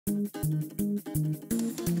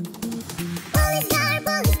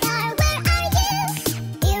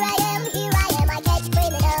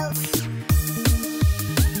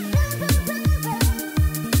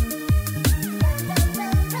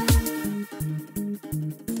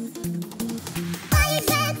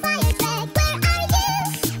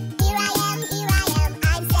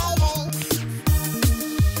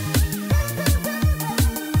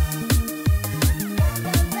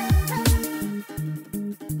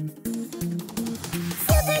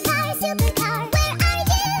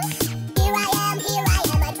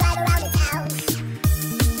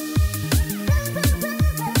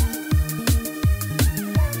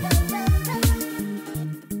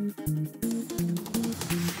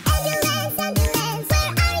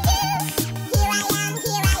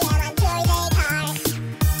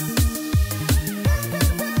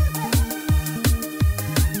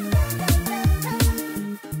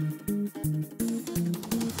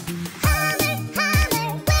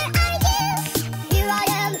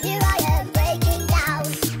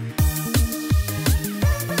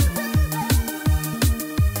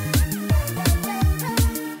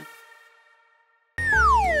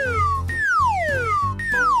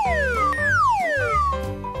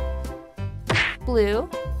Blue,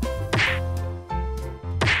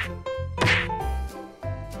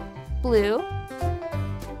 blue,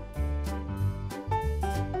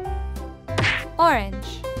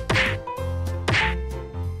 orange,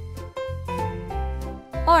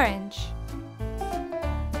 orange,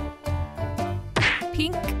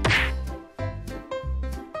 pink,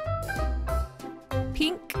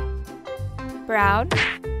 pink, brown,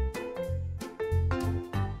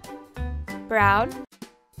 brown.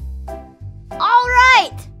 All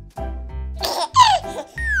right!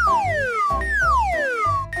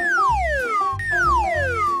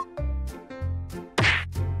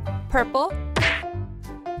 Purple,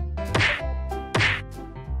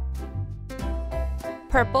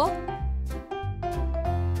 purple,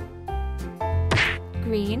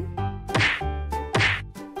 green,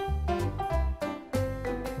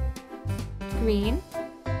 green,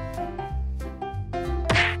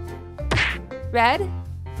 red,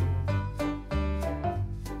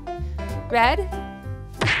 red,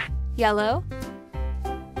 yellow,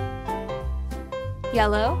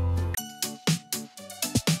 yellow,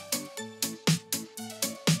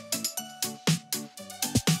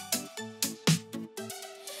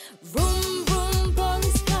 vroom vroom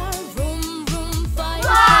police car, vroom vroom fire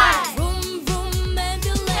truck, vroom vroom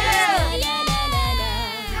ambulance, la la la la la.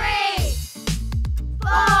 3,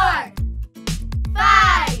 4,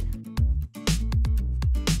 5.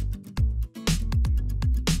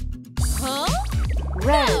 Huh?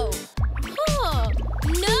 red, No. Huh?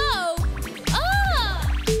 No. Ah.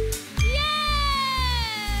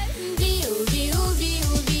 Yes. View view view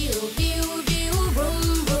view view view vroom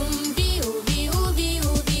vroom view view view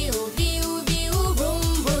view view view vroom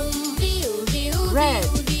vroom view view red,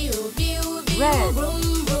 view view view red, vroom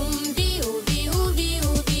vroom view view view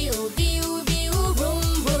view view view vroom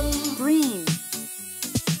vroom. green,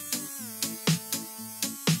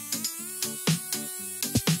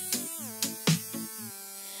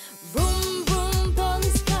 Vroom vroom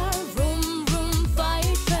police car, vroom vroom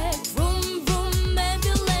fire truck, vroom vroom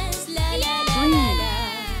ambulance, la la la la la.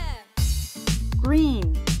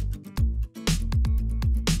 green,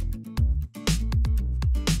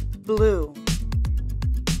 blue,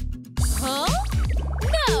 Huh?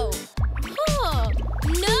 No. Huh?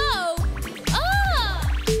 No. Ah.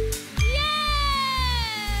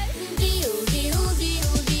 Yes. View view view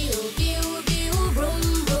view view view vroom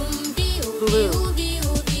vroom view Blue. view view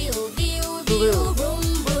view view Blue. view vroom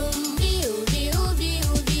vroom view view view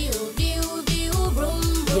view view view vroom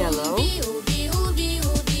vroom Yellow. view view view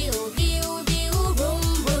view view view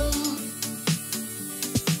vroom vroom.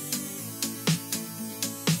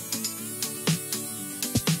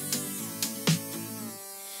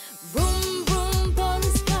 Vroom vroom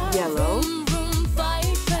police car, Yellow. vroom vroom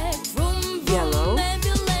fire truck, vroom vroom Yellow.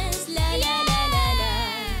 ambulance, la la la la la.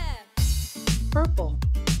 purple,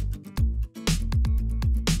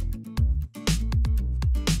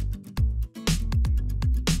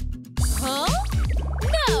 Huh?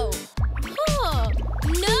 No. Huh?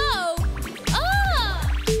 No. Ah.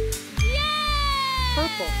 Yes.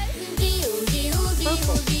 purple, View view view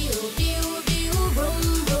Purple. view view view vroom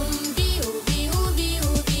vroom view view view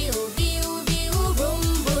view view view vroom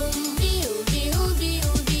vroom view view view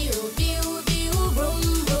view view view vroom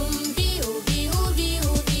vroom view view view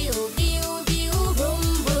view view view vroom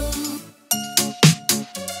vroom.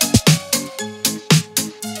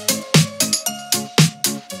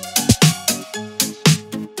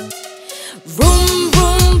 Vroom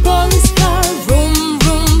vroom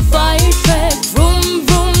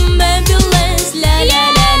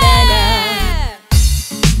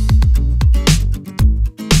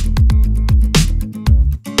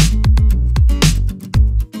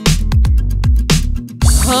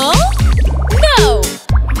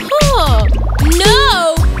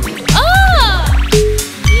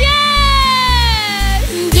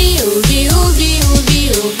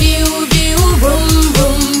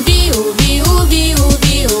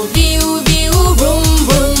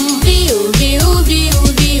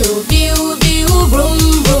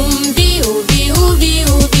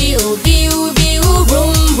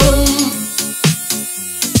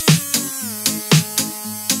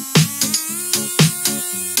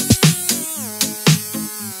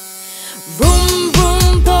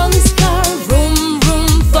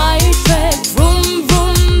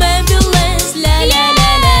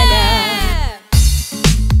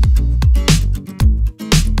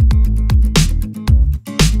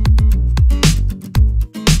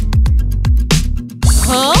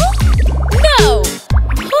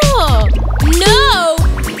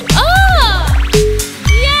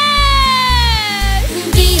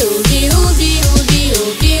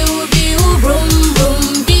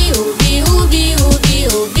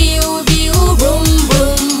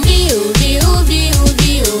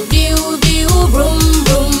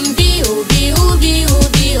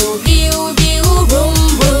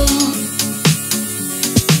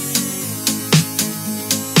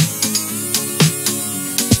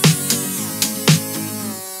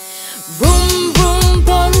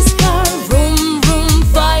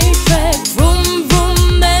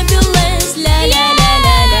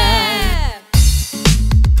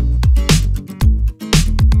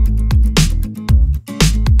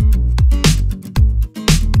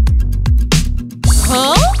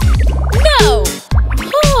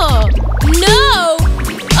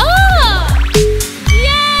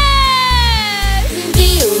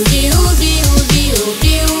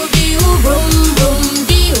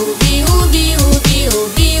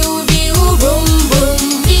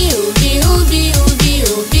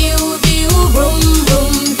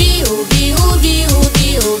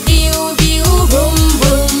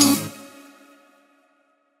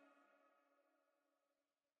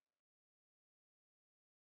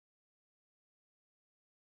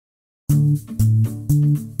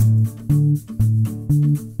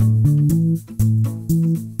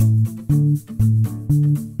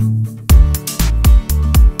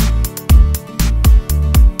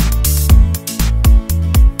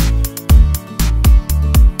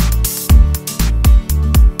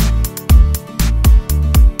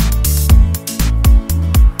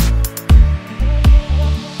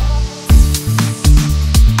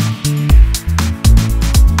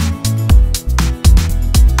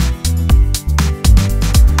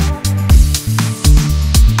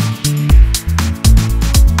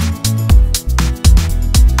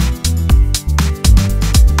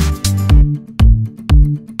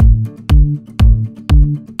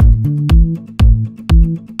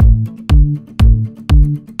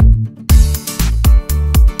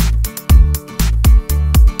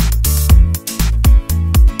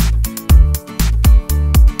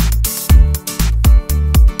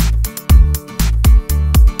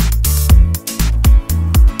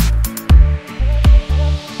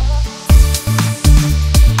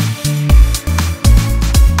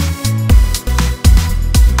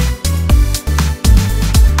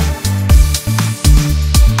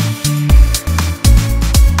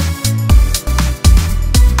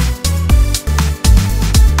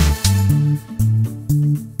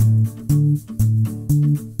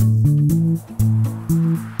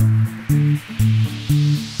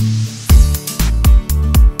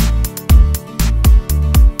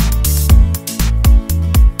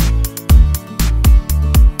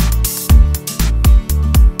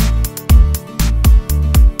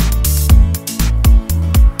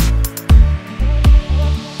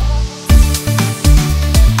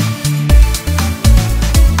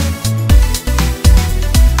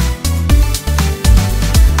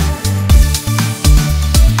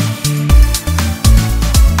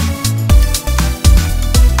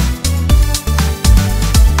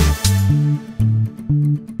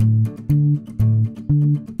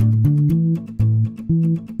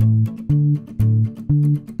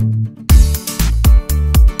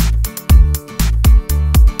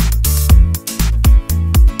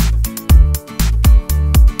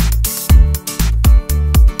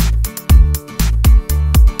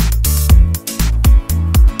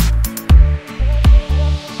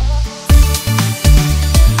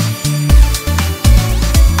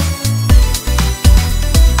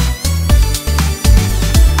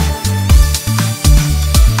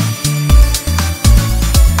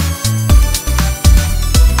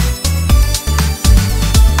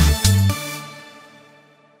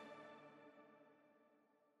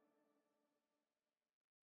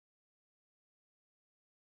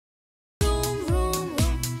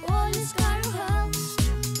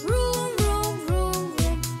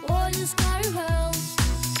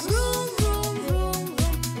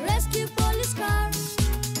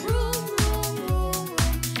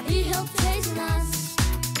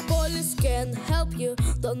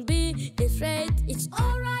Don't be afraid, it's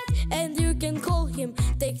alright. And you can call him.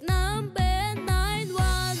 Take number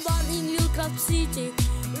 911 in Lilcraft City.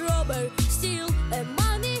 Robber, steal, and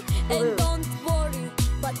money. And don't worry,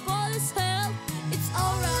 but police help, it's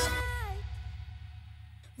alright.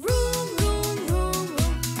 Vroom, vroom, vroom,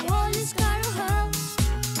 vroom, police car help.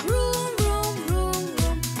 Vroom, vroom, vroom,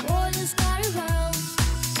 vroom, police car help.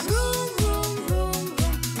 Vroom, vroom, vroom,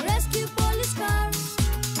 vroom, rescue police car.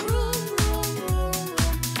 Vroom, vroom, vroom,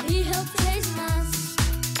 vroom, he helped chasing us.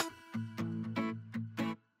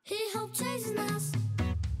 He helped chasing us.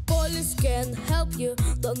 Police can help you,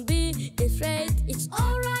 don't be afraid, it's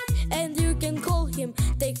alright. And you can call him.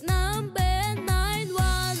 Take number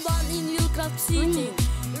 911 in Lilcraft City.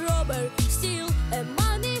 Robber, steal, and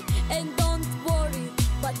money. And don't worry,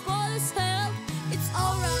 but police help, it's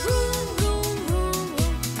alright. Vroom, vroom, vroom,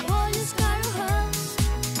 vroom, police car help.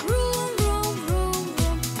 Vroom, vroom, vroom,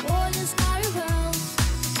 vroom, police car help.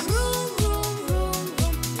 Vroom, vroom, vroom,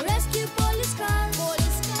 vroom, rescue police car.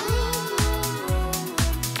 Police car. Vroom, vroom, vroom,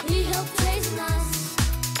 vroom, he helped chasing us.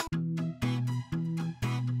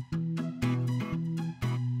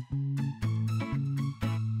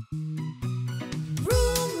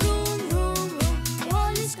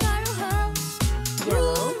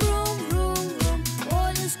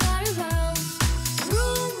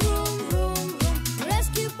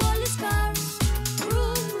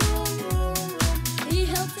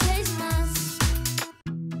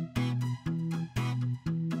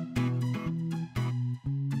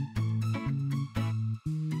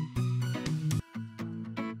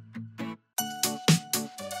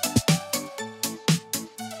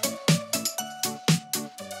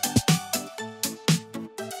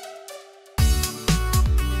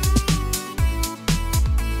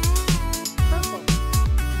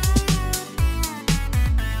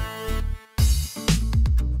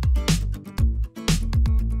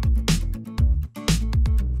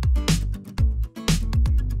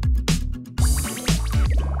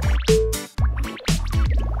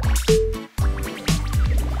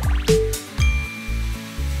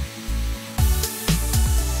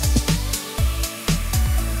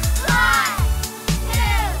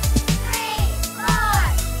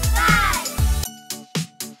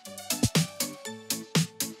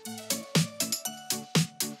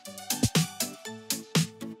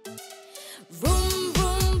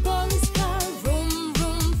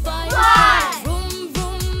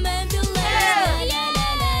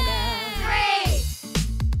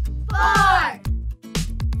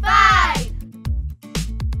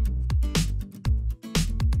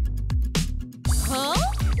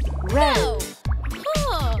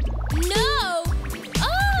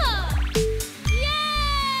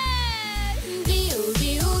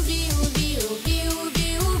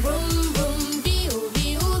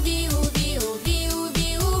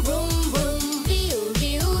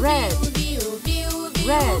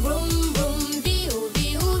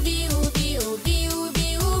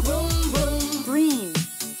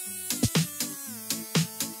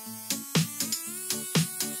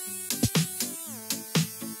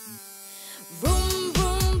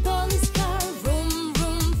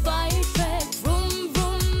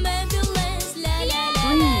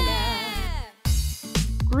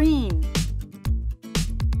 Green.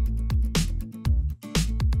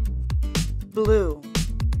 Blue.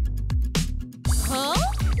 Huh?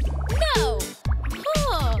 No.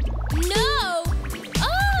 Huh? No.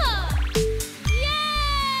 Ah!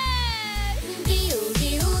 Yes! View,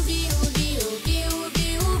 view, view, view, view,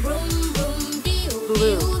 view, vroom, vroom, view,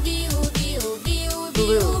 Blue. view, view, view, view,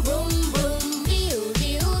 Blue. view, vroom, vroom, view,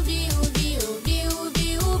 view, view, view, view,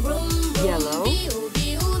 view, vroom, vroom, Yellow. view,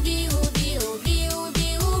 view, view, view, view,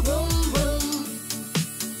 view, vroom, vroom.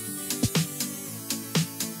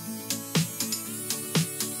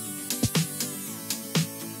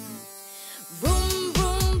 Vroom,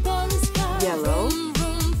 vroom, police car. Yellow. Vroom,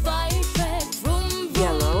 vroom, fire truck. Vroom, vroom,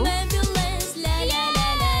 Yellow. ambulance. La, la, la,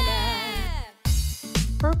 la, la.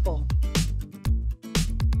 Purple.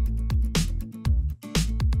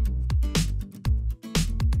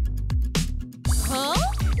 Huh?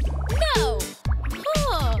 No.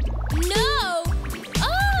 Huh? No.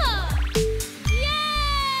 Ah!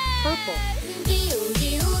 Yes! Purple.